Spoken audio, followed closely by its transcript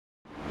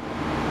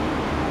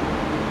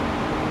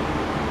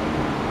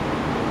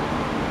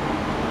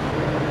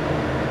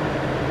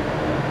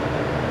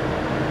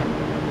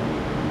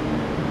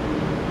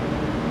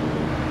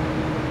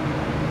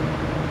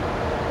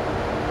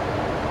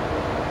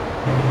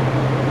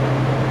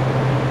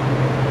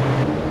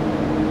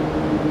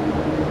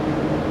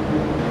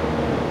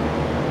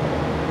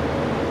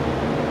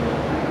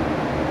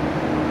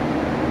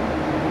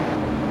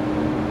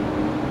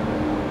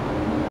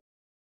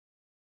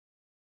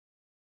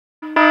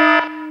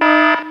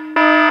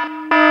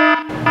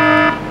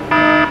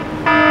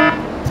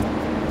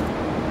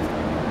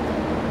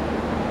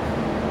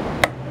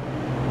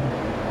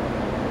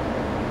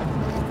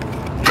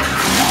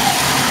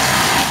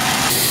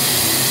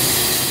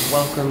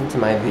welcome to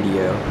my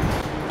video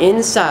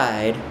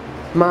inside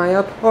my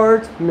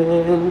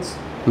apartment,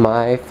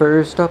 my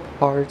first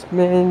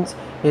apartment.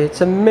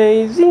 It's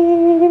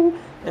amazing.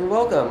 And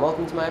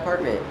welcome to my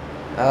apartment.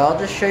 I'll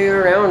just show you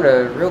around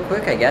real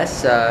quick, I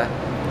guess.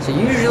 So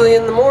usually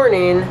in the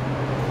morning,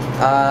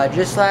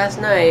 just last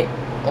night,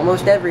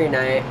 almost every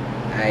night,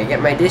 I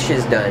get my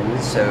dishes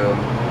done. So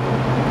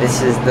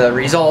this is the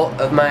result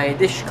of my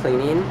dish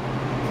cleaning.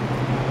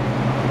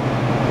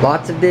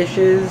 Lots of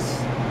dishes,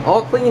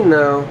 all clean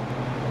though,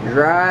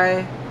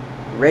 dry,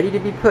 ready to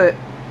be put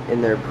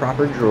in their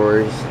proper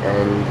drawers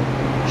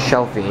and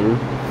shelving.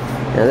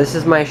 Now this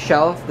is my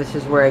shelf. This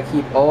is where I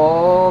keep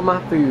all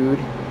my food,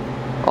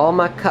 all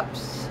my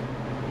cups,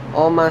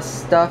 all my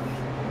stuff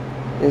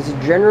is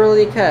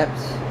generally kept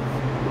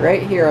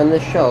right here on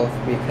this shelf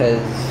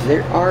because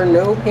there are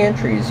no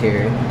pantries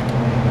here.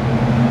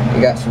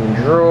 You got some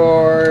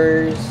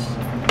drawers,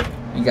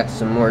 you got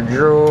some more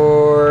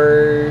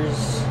drawers,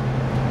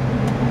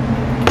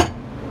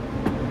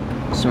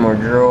 some more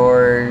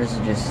drawers,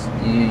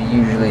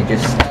 usually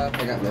just stuff.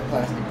 I got my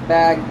plastic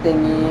bag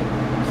thingy,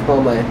 just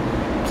all my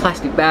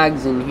plastic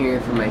bags in here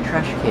for my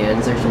trash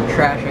cans. There's some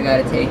trash I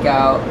gotta take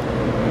out,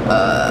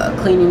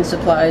 cleaning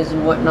supplies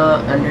and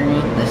whatnot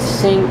underneath the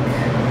sink.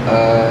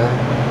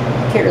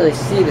 Can't really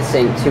see the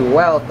sink too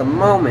well at the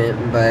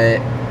moment, but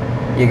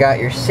you got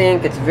your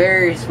sink. It's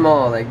very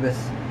small, like this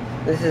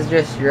is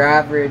just your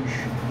average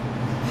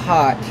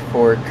pot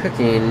for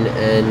cooking,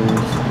 and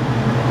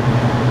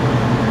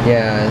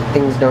yeah,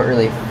 things don't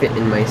really fit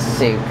in my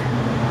sink.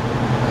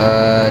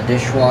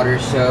 Dishwater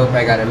soap,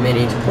 I got a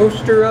mini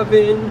toaster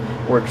oven,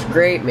 works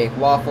great, make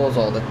waffles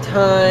all the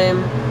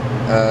time.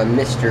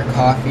 Mr.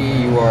 Coffee,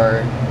 you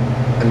are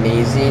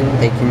amazing.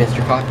 Thank you,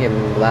 Mr. Coffee,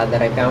 I'm glad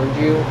that I found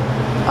you.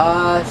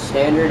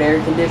 Standard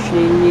air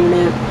conditioning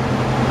unit,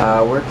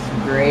 works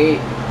great.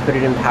 Put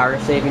it in power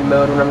saving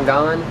mode when I'm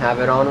gone, have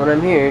it on when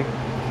I'm here.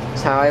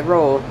 That's how I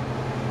roll.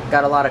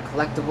 Got a lot of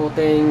collectible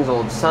things,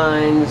 old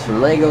signs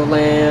from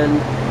Legoland.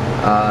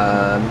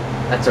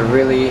 That's a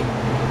really,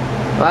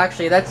 well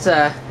actually that's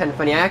kind of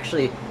funny.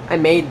 I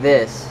made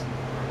this.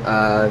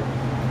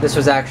 This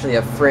was actually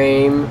a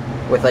frame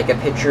with like a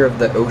picture of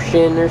the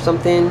ocean or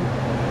something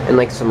and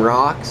like some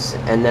rocks,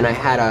 and then I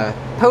had a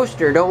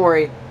poster. Don't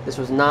worry, this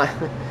was not,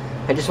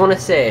 I just want to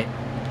say,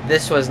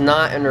 this was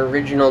not an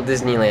original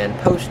Disneyland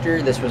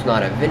poster. This was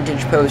not a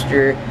vintage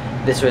poster.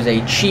 This was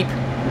a cheap,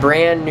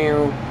 brand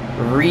new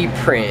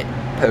reprint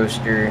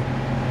poster,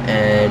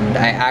 and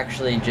I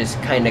actually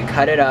just kind of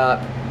cut it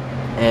up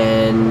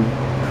and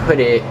put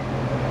it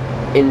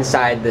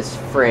inside this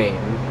frame.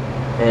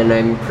 And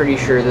I'm pretty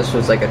sure this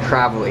was like a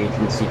travel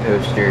agency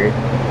poster,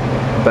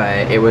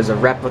 but it was a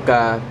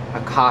replica,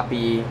 a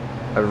copy,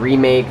 a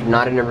remake,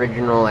 not an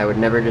original. I would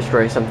never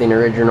destroy something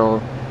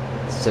original,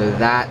 so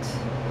that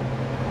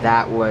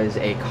was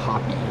a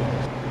copy.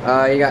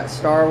 You got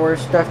Star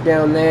Wars stuff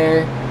down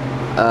there.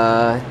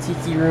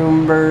 Tiki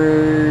Room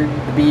Bird,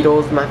 the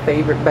Beatles, my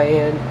favorite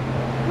band.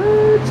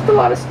 Just a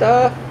lot of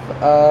stuff.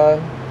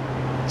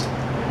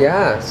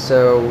 Yeah,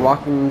 so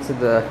walking into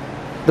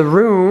the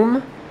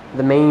room,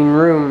 the main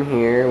room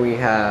here, we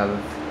have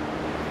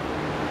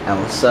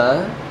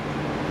Elsa,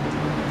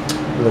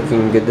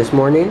 looking good this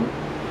morning.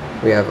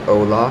 We have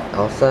Olaf,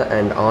 Elsa,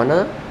 and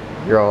Anna.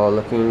 You're all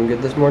looking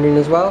good this morning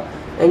as well.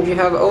 And you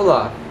have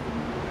Olaf.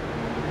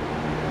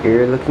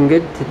 You're looking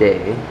good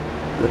today.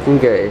 Looking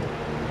good.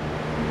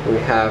 We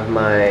have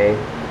my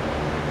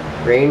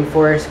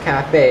Rainforest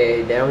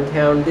Cafe,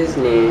 downtown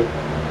Disney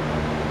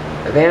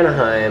of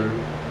Anaheim.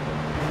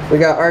 We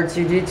got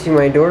R2-D2,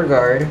 my door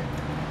guard.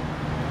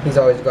 He's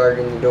always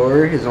guarding the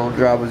door. His old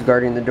job was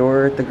guarding the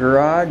door at the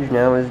garage.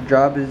 Now his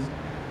job is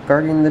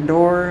guarding the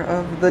door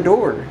of the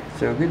door.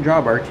 So good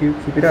job,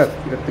 R2. Keep it up.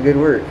 Keep up the good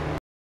work.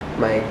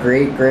 My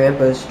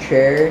great-grandpa's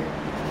chair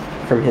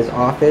from his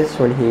office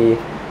when he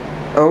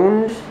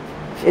owned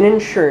an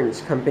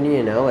insurance company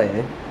in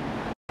LA.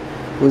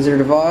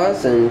 Wizard of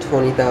Oz and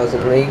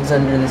 20,000 Leagues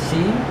Under the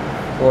Sea.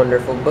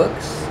 Wonderful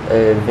books.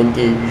 A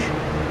vintage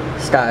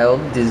styled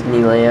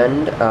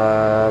Disneyland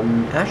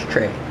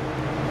ashtray.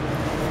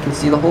 You can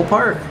see the whole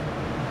park.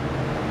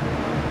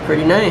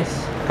 Pretty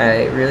nice.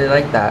 I really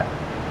like that.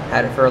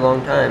 Had it for a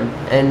long time.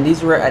 And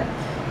these were at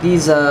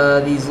these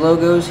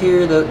logos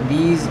here.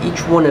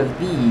 Each one of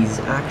these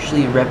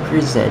actually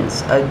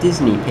represents a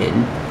Disney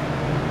pin.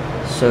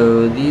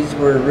 So these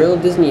were real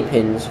Disney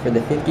pins for the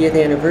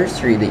 50th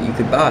anniversary that you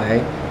could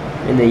buy,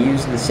 and they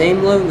used the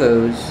same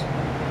logos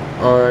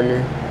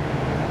on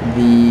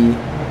the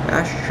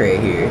ashtray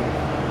here.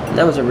 And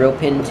that was a real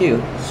pin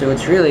too. So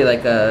it's really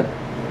like a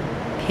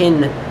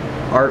pin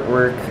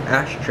artwork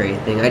ashtray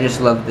thing. I just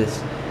love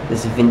this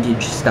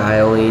vintage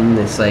styling,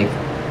 this like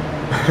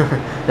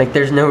like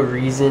there's no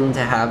reason to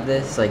have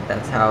this, like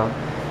that's how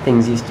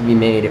things used to be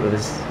made. It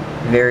was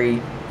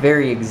very,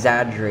 very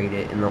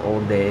exaggerated in the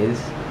old days.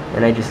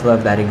 And I just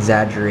love that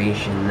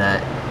exaggeration,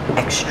 that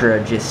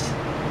extra, just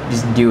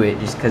do it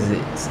just because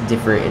it's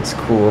different, it's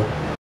cool.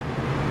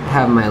 I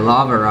have my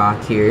lava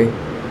rock here.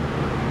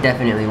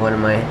 Definitely one of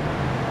my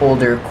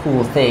older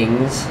cool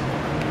things.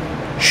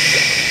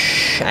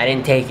 I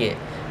didn't take it.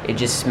 It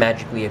just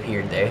magically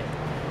appeared there.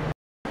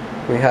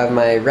 We have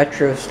my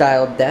retro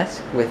style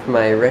desk with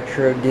my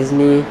retro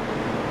Disney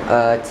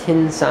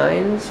tin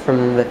signs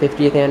from the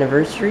 50th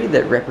anniversary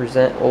that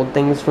represent old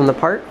things from the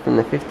park from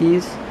the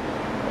 50s.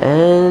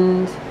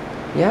 And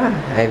yeah,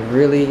 I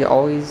really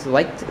always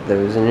liked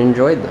those and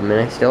enjoyed them,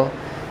 and I still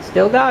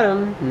got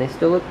them, and they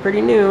still look pretty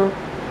new.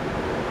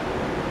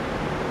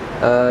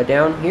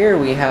 Down here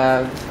we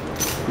have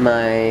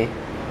my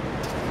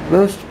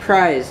most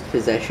prized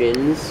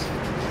possessions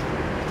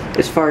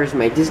as far as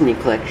my Disney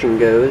collection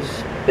goes,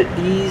 but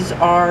these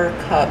are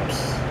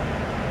cups.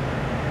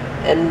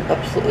 And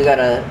we got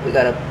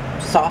a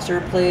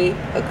saucer plate,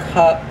 a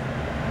cup,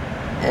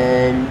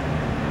 and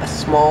a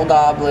small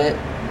goblet,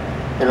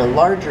 and a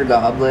larger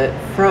goblet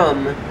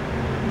from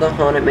the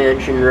Haunted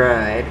Mansion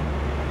ride.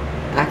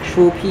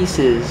 Actual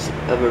pieces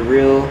of a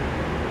real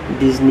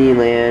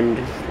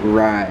Disneyland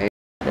ride.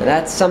 Now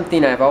that's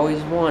something I've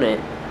always wanted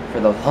for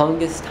the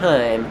longest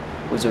time,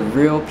 was a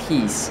real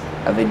piece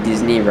of a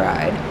Disney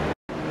ride.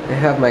 I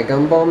have my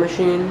gumball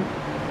machine,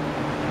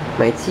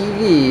 my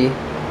TV,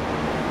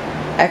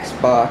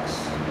 Xbox,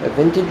 a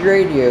vintage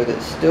radio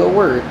that still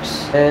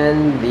works,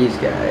 and these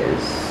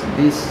guys.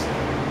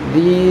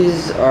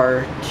 These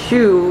are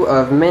two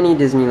of many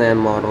Disneyland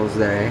models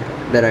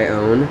that I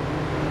own.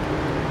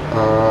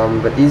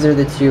 But these are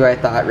the two I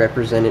thought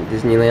represented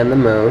Disneyland the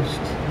most,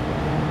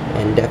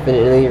 and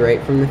definitely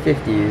right from the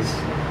 50s.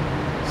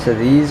 So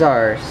these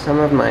are some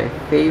of my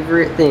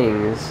favorite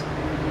things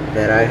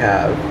that I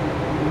have.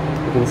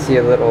 You can see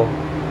a little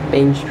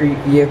Main Street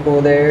vehicle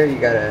there. You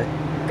got a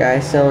guy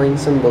selling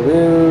some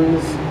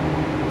balloons.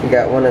 You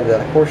got one of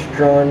the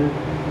horse-drawn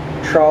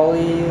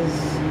trolleys,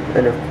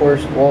 and of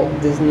course Walt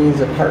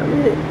Disney's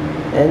apartment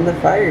and the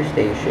fire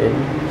station.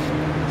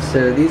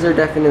 So these are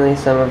definitely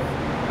some of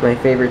my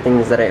favorite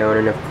things that I own,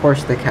 and of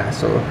course the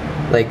castle.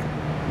 Like,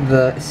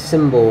 the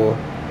symbol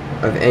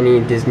of any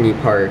Disney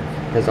park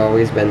has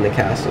always been the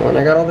castle, and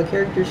I got all the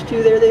characters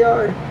too. There they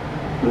are,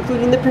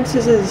 including the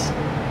princesses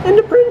and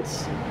the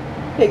prince.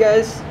 Hey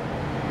guys,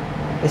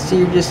 I see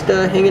you're just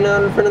hanging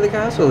out in front of the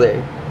castle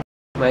there.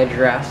 My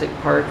Jurassic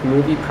Park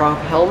movie prop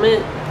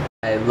helmet.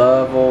 I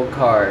love old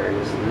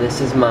cars, and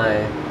this is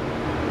my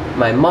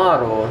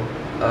model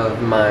of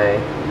my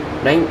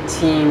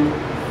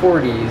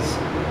 1940s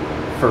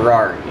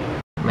Ferrari.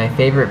 My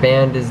favorite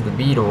band is the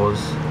Beatles,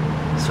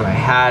 so I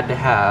had to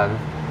have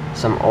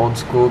some old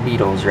school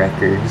Beatles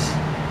records.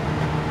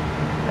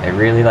 I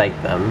really like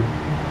them.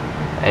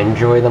 I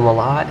enjoy them a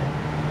lot,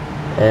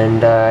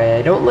 and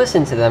I don't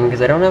listen to them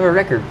because I don't have a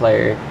record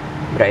player,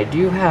 but I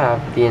do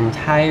have the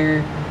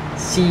entire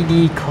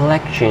CD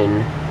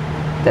collection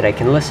that I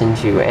can listen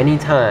to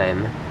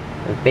anytime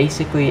of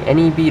basically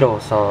any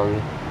Beatles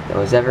song that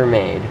was ever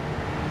made.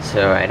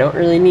 So I don't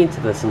really need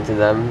to listen to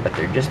them, but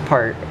they're just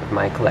part of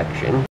my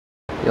collection.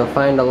 You'll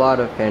find a lot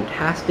of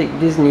fantastic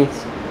Disney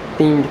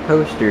themed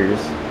posters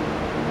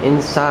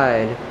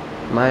inside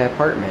my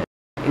apartment,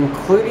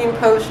 including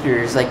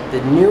posters like the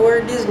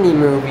newer Disney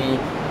movie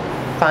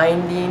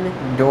Finding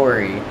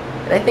Dory.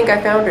 And I think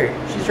I found her.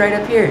 She's right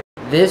up here.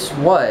 This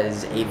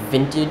was a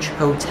vintage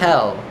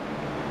hotel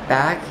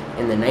back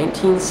in the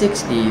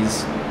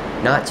 1960s,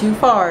 not too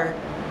far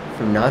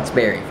from Knott's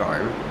Berry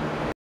Farm.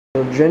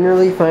 You'll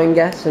generally find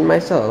guests and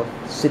myself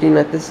sitting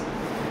at this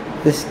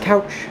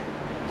couch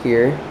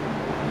here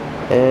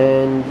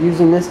and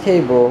using this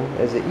table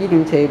as an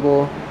eating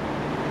table,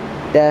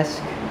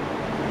 desk.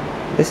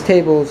 This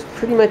table is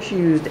pretty much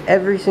used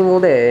every single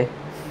day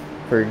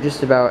for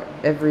just about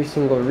every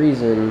single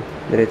reason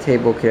that a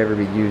table could ever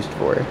be used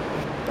for.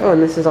 Oh,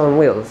 and this is on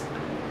wheels,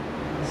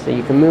 so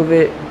you can move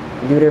it,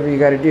 do whatever you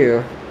gotta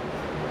do.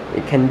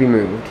 It can be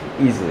moved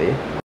easily.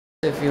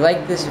 If you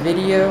like this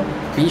video,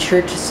 be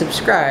sure to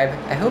subscribe.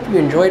 I hope you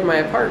enjoyed my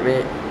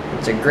apartment.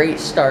 It's a great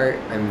start.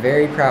 I'm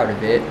very proud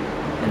of it,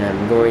 and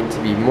I'm going to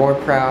be more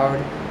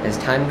proud as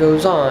time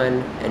goes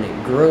on and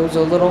it grows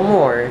a little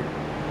more,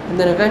 and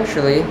then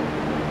eventually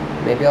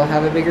maybe I'll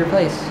have a bigger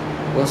place.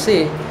 We'll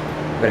see,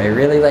 but I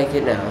really like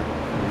it now.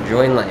 I'm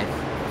enjoying life.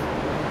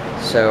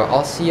 So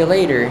I'll see you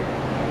later,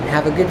 and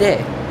have a good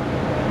day.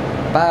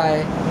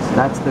 Bye. So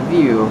that's the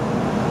view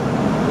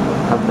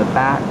of the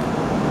back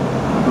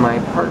of my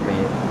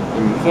apartment,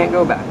 and you can't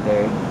go back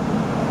there. You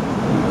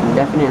can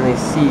definitely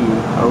see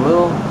a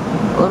little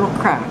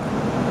crack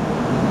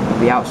of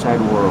the outside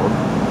world.